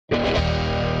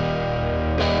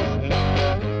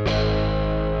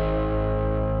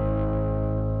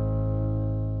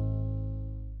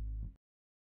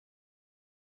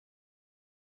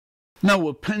No,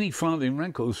 well, Penny Farthing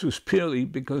Records was purely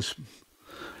because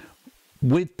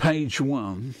with page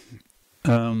one,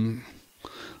 the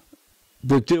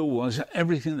deal was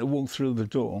everything that walked through the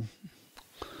door,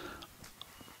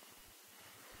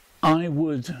 I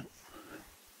would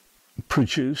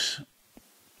produce,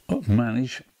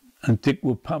 manage, and Dick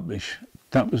would publish.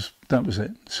 That was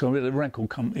it. So we had a record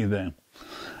company there.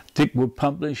 Dick would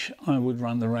publish, I would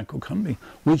run the record company,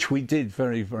 which we did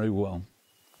very, very well.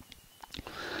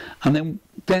 And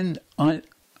then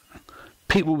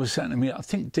people were saying to me, I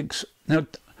think Dick's, now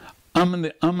I'm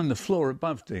on the floor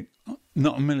above Dick,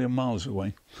 not a million miles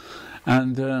away.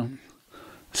 And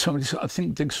somebody said, I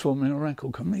think Dick's forming a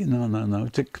record company. No.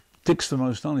 Dick's the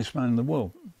most honest man in the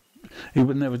world. He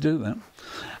would never do that.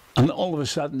 And all of a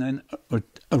sudden then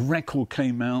a record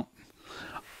came out,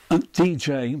 a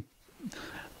DJ,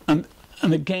 and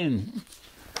again,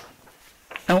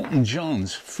 Elton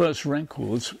John's first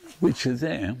records, which are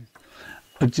there,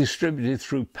 are distributed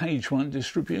through Page One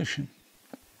distribution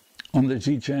on the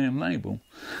DJM label.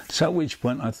 So at which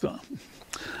point I thought,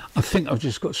 I think I've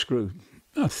just got screwed.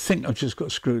 I think I've just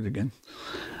got screwed again.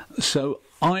 So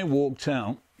I walked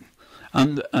out,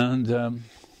 and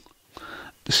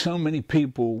so many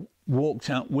people walked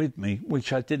out with me,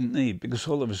 which I didn't need, because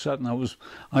all of a sudden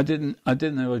I didn't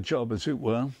have a job, as it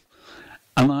were,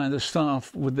 and I had a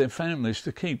staff with their families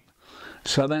to keep.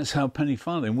 So that's how Penny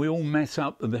Farthing. We all met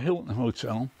up at the Hilton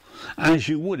Hotel, as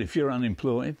you would if you're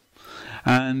unemployed,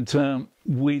 and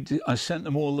I sent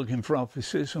them all looking for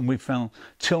offices, and we found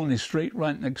Tilney Street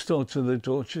right next door to the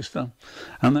Dorchester,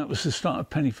 and that was the start of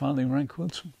Penny Farthing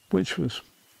Records, which was,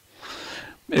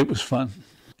 it was fun.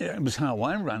 Yeah, it was how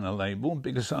I ran a label,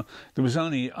 because there was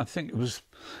only, I think it was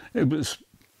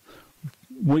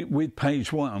with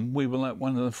Page One, we were like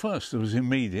one of the first. There was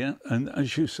Immediate, and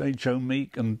as you say, Joe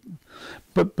Meek,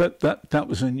 but that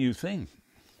was a new thing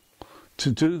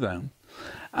to do that.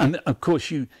 And of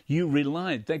course you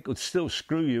relied, they could still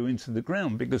screw you into the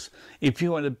ground, because if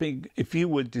you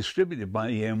were distributed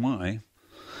by EMI,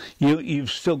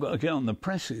 you've still got to get on the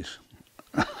presses.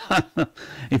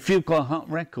 If you've got a hot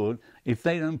record, if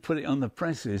they don't put it on the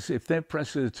presses, if their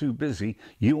presses are too busy,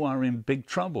 you are in big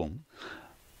trouble.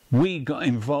 We got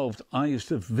involved. I used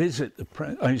to visit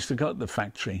I used to go to the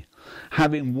factory.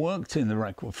 Having worked in the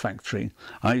record factory,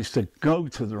 I used to go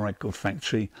to the record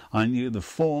factory. I knew the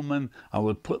foreman. I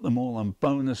would put them all on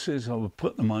bonuses. I would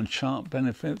put them on chart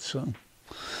benefits. So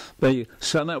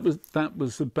that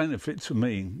was the benefit to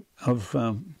me of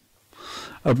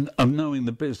knowing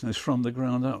the business from the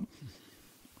ground up.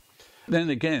 Then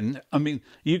again, I mean,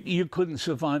 you couldn't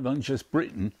survive on just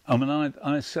Britain. I mean,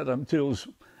 I set up deals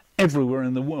everywhere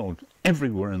in the world,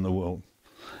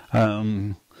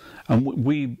 and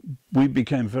we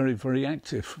became very, very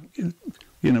active.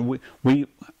 You know, we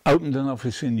opened an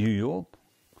office in New York.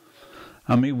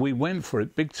 I mean, we went for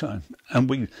it big time,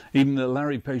 and even the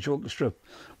Larry Page Orchestra,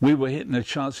 we were hitting the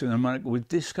charts in America with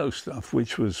disco stuff,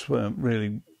 which was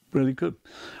really, really good.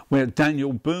 We had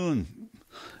Daniel Boone.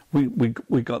 We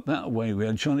got that away. We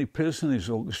had Johnny Pearson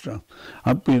Orchestra.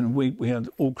 We had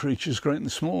All Creatures Great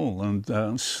and Small,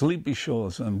 and Sleepy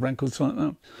Shores and records like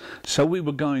that. So we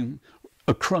were going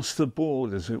across the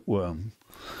board, as it were.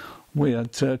 We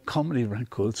had comedy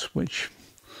records, which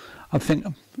I think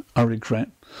I regret.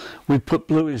 We put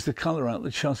Blue Is the Colour out,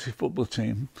 the Chelsea football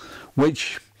team,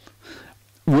 which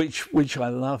I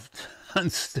loved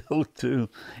and still do.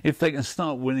 If they can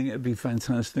start winning, it'd be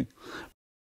fantastic.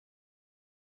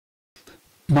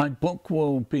 My book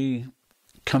will be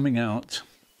coming out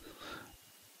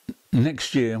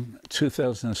next year,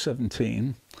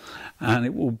 2017, and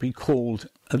it will be called,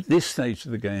 at this stage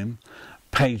of the game,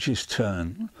 Page's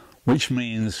Turn, which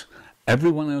means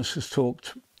everyone else has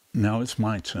talked, now it's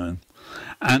my turn.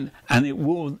 And it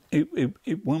won't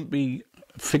be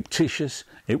fictitious,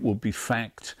 it will be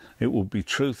fact, it will be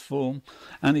truthful,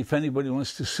 and if anybody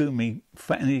wants to sue me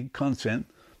for any content,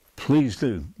 please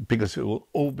do, because it will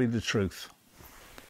all be the truth.